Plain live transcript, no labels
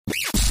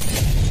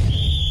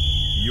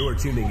You're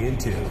tuning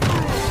into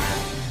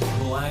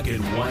Black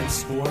and White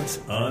Sports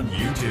on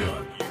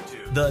YouTube.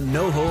 The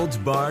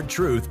no-holds-barred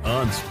truth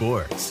on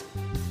sports.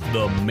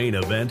 The main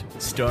event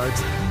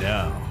starts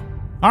now.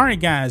 All right,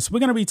 guys, we're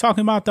going to be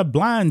talking about The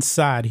Blind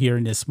Side here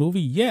in this movie.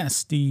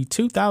 Yes, the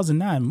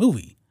 2009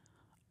 movie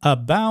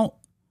about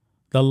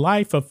the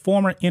life of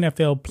former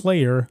NFL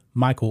player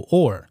Michael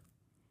Oher.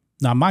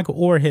 Now, Michael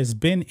Oher has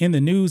been in the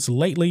news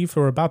lately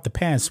for about the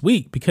past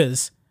week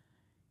because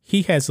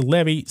he has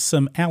levied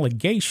some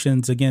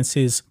allegations against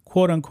his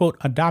quote-unquote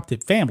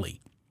adopted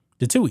family,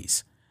 the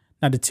Tuohys.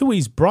 Now, the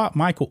Tuohys brought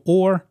Michael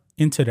Oher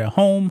into their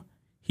home.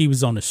 He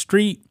was on the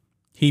street.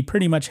 He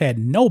pretty much had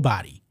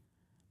nobody.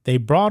 They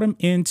brought him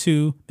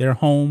into their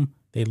home.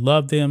 They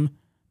loved him.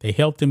 They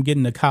helped him get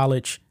into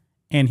college.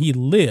 And he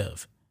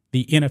lived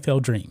the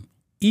NFL dream.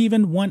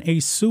 Even won a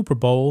Super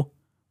Bowl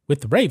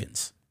with the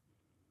Ravens.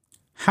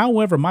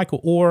 However,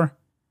 Michael Oher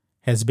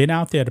has been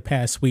out there the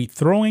past week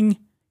throwing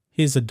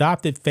his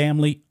adopted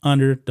family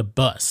under the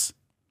bus.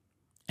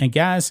 And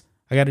guys,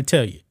 I got to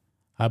tell you,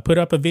 I put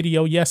up a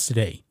video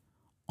yesterday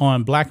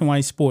on Black and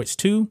White Sports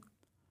 2.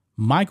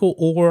 Michael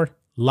Oher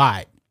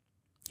lied.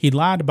 He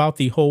lied about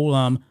the whole,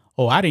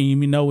 I didn't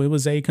even know it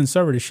was a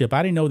conservatorship.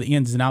 I didn't know the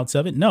ins and outs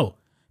of it. No,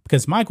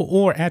 because Michael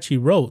Oher actually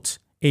wrote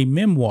a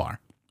memoir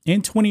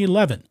in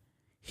 2011.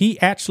 He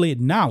actually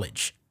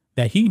acknowledged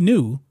that he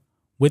knew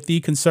what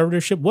the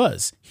conservatorship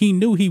was. He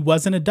knew he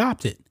wasn't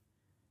adopted.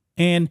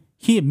 And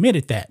he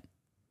admitted that.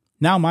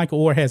 Now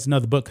Michael Oher has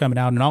another book coming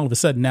out, and all of a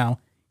sudden now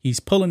he's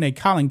pulling a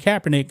Colin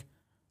Kaepernick,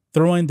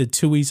 throwing the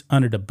Tuohys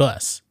under the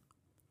bus.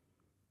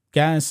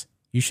 Guys,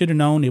 you should have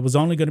known it was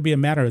only going to be a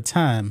matter of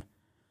time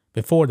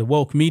before the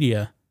woke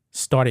media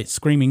started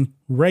screaming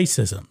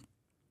racism.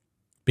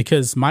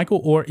 Because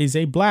Michael Oher is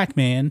a black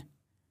man,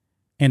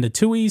 and the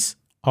Tuohys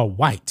are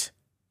white.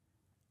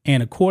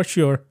 And of course,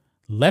 your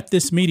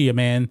leftist media,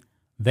 man,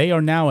 they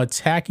are now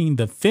attacking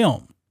the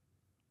film.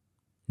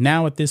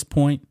 Now at this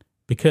point,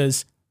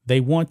 because they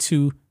want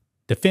to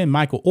defend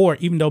Michael Oher,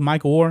 even though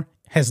Michael Oher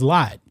has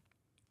lied.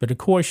 But of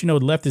course, the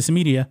leftist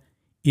media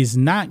is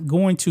not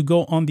going to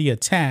go on the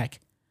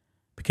attack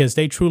because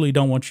they truly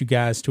don't want you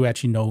guys to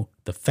actually know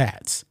the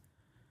facts.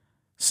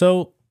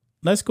 So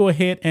let's go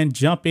ahead and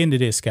jump into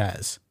this,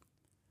 guys.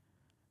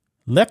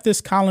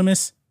 Leftist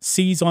columnist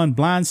sees on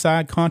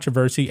blindside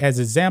controversy as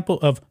example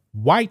of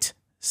white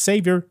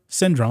savior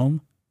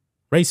syndrome,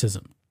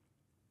 racism.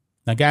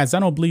 Now, guys, I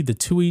don't believe the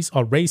Tuohys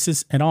are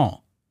racist at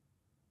all.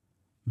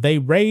 They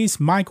raised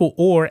Michael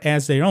Oher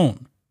as their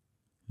own.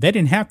 They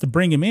didn't have to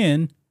bring him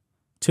in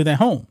to their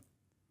home.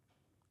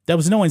 There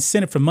was no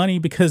incentive for money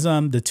because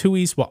the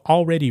Tuohys were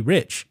already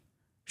rich.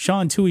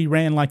 Sean Tuohy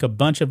ran like a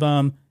bunch of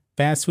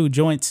fast food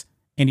joints,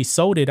 and he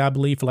sold it, I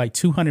believe, for like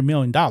 $200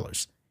 million.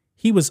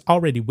 He was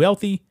already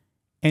wealthy,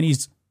 and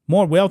he's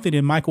more wealthy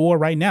than Michael Oher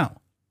right now.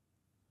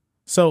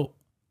 So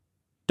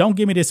don't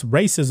give me this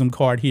racism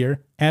card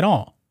here at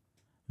all.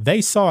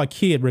 They saw a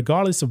kid,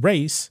 regardless of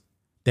race,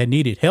 that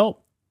needed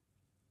help,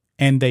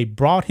 and they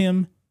brought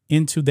him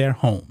into their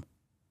home,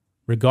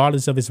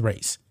 regardless of his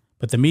race.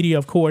 But the media,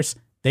 of course,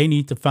 they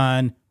need to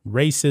find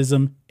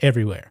racism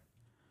everywhere.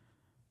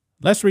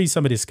 Let's read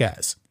some of this,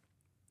 guys.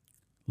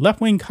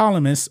 Left-wing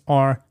columnists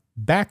are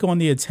back on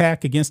the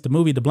attack against the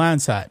movie The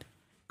Blind Side,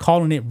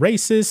 calling it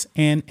racist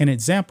and an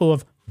example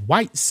of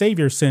white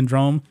savior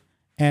syndrome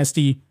as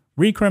the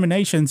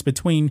recriminations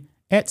between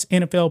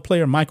ex-NFL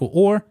player Michael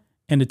Oher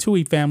and the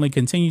Tuohy family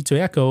continue to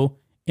echo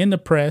in the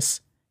press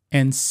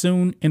and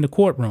soon in the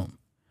courtroom.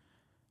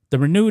 The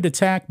renewed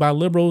attack by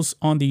liberals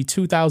on the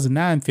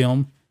 2009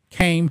 film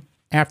came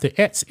after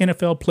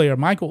ex-NFL player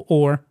Michael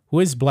Oher, who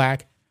is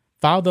black,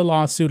 filed a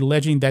lawsuit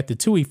alleging that the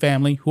Tuohy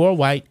family, who are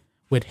white,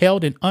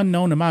 withheld an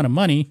unknown amount of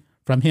money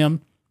from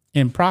him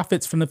in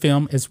profits from the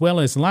film, as well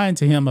as lying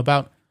to him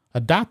about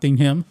adopting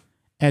him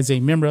as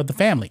a member of the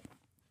family.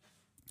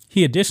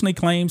 He additionally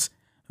claims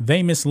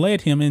they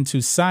misled him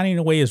into signing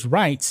away his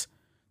rights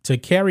to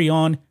carry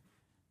on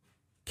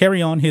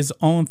his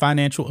own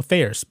financial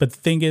affairs. But the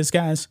thing is,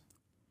 guys,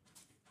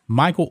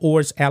 Michael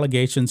Oher's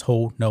allegations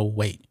hold no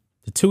weight.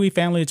 The Tuohy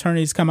family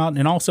attorneys come out,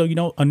 and also,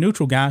 a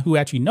neutral guy who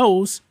actually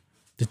knows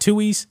the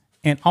Tuohys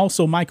and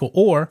also Michael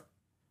Oher,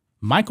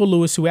 Michael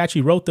Lewis, who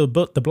actually wrote the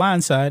book The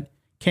Blind Side,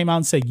 came out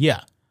and said,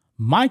 yeah,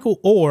 Michael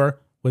Oher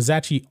was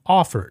actually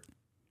offered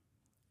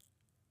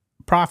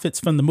profits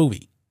from the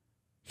movie.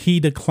 He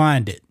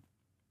declined it.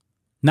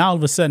 Now, all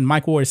of a sudden,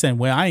 Michael Oher is saying,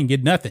 well, I ain't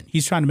get nothing.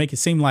 He's trying to make it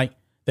seem like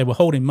they were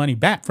holding money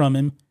back from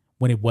him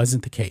when it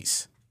wasn't the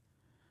case.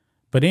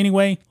 But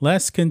anyway,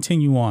 let's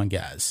continue on,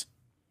 guys.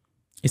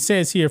 It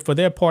says here, for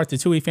their part, the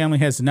Tuohy family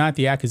has denied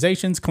the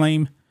accusations,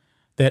 claim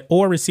that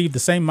Oher received the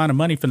same amount of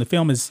money from the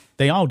film as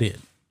they all did,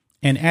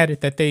 and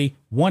added that they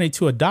wanted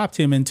to adopt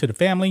him into the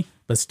family,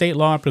 but state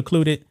law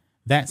precluded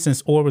that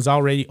since Oher was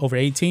already over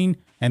 18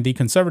 and the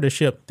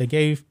conservatorship that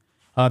gave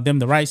them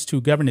the rights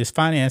to govern his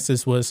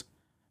finances was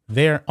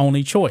their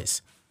only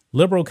choice.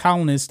 Liberal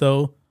columnists,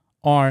 though,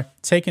 are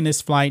taking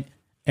this flight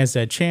as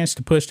a chance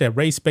to push their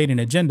race-baiting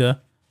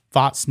agenda,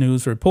 Fox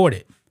News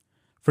reported.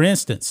 For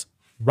instance,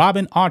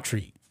 Robin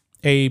Autry,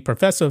 a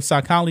professor of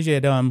psychology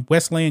at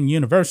Wesleyan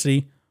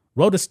University,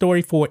 wrote a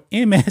story for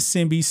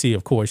MSNBC,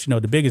 of course,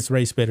 the biggest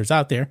race baiters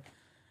out there,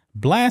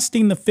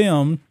 blasting the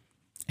film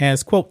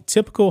as, quote,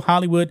 typical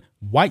Hollywood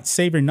white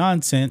savior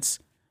nonsense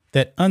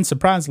that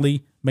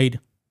unsurprisingly made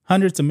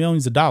hundreds of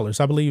millions of dollars.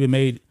 I believe it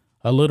made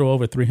a little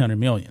over $300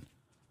 million.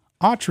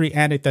 Autry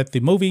added that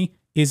the movie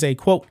is a,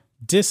 quote,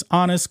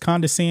 dishonest,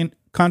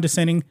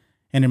 condescending,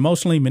 and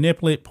emotionally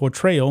manipulative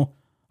portrayal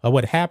of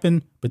what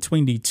happened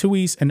between the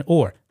Tuohys and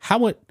Oher. How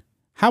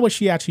would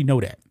she actually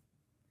know that?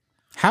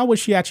 How would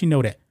she actually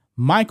know that?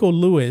 Michael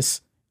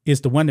Lewis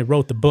is the one that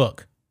wrote the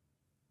book,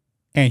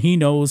 and he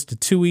knows the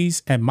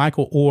Tuohys and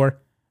Michael Oher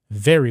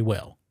very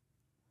well.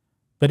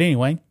 But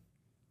anyway,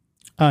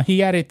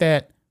 he added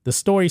that the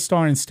story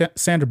starring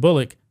Sandra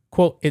Bullock,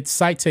 quote, it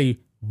cites a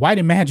white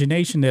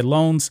imagination that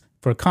longs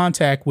for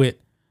contact with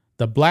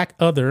the black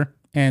other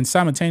and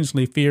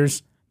simultaneously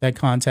fears that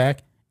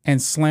contact,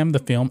 and slammed the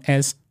film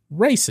as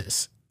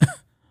racist.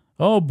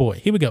 Oh boy,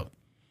 here we go.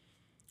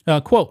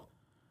 Quote,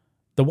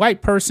 the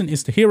white person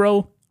is the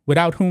hero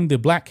without whom the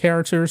black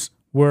characters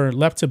were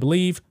left to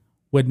believe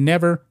would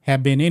never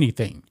have been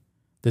anything.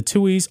 The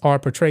Tuohys are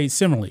portrayed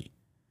similarly,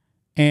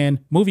 and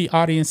movie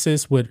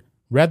audiences would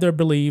rather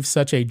believe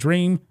such a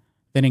dream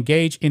than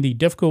engage in the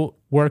difficult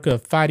work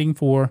of fighting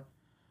for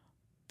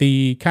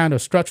the kind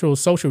of structural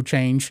social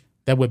change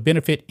that would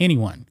benefit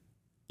anyone,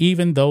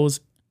 even those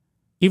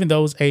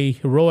a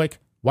heroic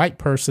white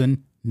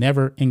person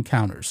never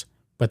encounters.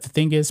 But the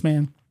thing is,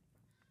 man,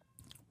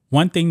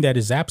 one thing that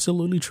is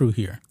absolutely true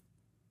here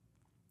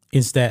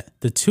is that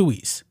the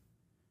Tuohys,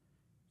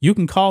 you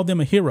can call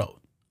them a hero.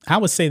 I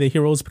would say they're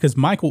heroes because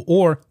Michael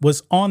Oher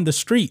was on the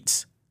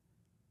streets.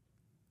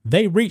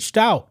 They reached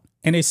out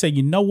and they said,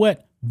 you know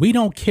what? We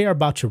don't care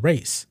about your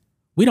race.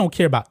 We don't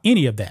care about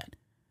any of that.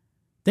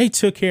 They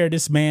took care of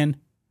this man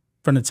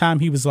from the time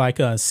he was like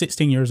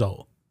 16 years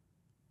old.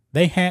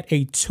 They had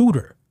a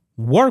tutor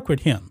work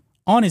with him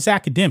on his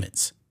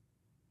academics.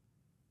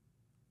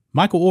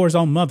 Michael Oher's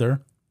own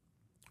mother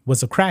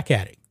was a crack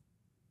addict.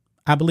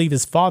 I believe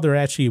his father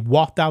actually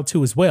walked out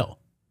too as well.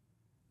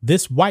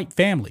 This white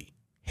family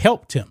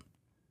helped him,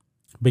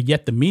 but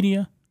yet the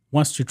media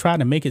wants to try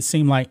to make it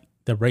seem like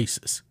they're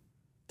racist.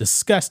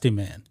 Disgusting,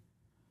 man.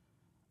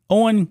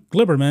 Owen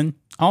Gleiberman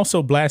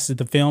also blasted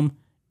the film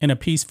in a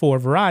piece for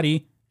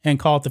Variety and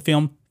called the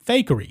film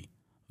fakery.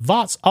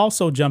 Vox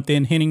also jumped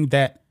in, hinting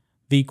that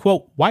the,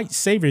 quote, white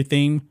savior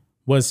theme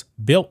was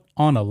built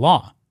on a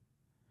law.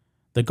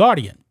 The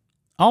Guardian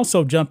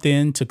also jumped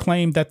in to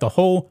claim that the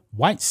whole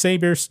white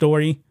savior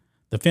story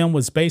the film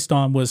was based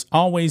on was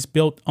always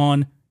built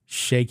on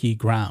shaky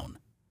ground.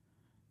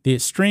 The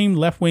extreme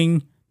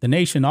left-wing The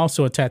Nation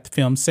also attacked the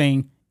film,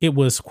 saying it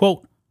was,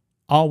 quote,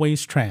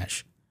 always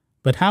trash.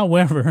 But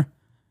however,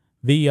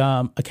 the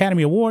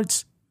Academy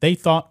Awards, they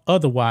thought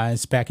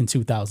otherwise back in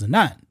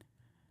 2009.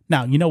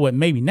 Now, you know what?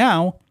 Maybe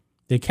now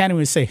the Academy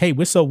would say, hey,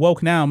 we're so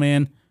woke now,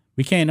 man.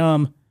 We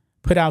can't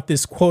put out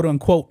this quote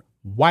unquote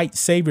white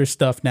savior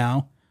stuff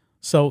now.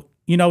 So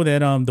you know that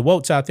the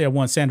votes out there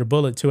want Sandra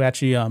Bullock to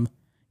actually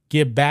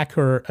give back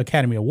her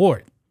Academy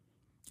Award.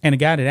 And the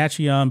guy that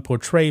actually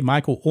portrayed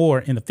Michael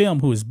Oher in the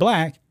film, who is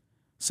black,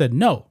 said,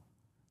 no,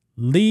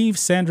 leave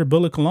Sandra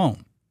Bullock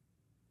alone.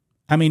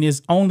 I mean,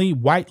 it's only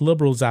white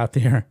liberals out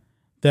there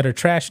that are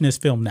trashing this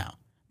film now,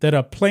 that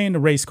are playing the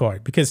race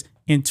card, because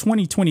in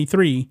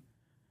 2023,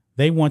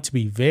 they want to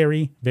be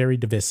very, very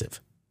divisive.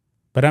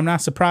 But I'm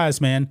not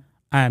surprised, man.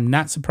 I am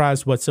not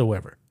surprised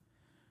whatsoever.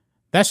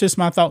 That's just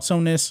my thoughts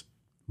on this.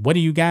 What do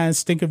you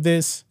guys think of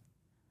this?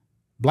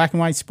 Black and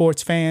white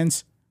sports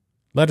fans,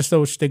 let us know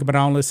what you think about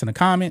all this in the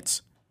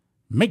comments.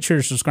 Make sure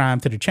to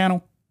subscribe to the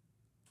channel,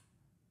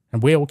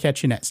 and we'll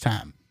catch you next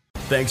time.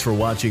 Thanks for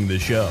watching the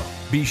show.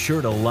 Be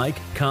sure to like,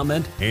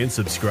 comment, and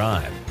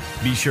subscribe.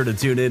 Be sure to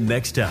tune in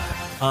next time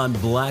on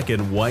Black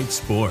and White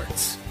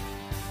Sports.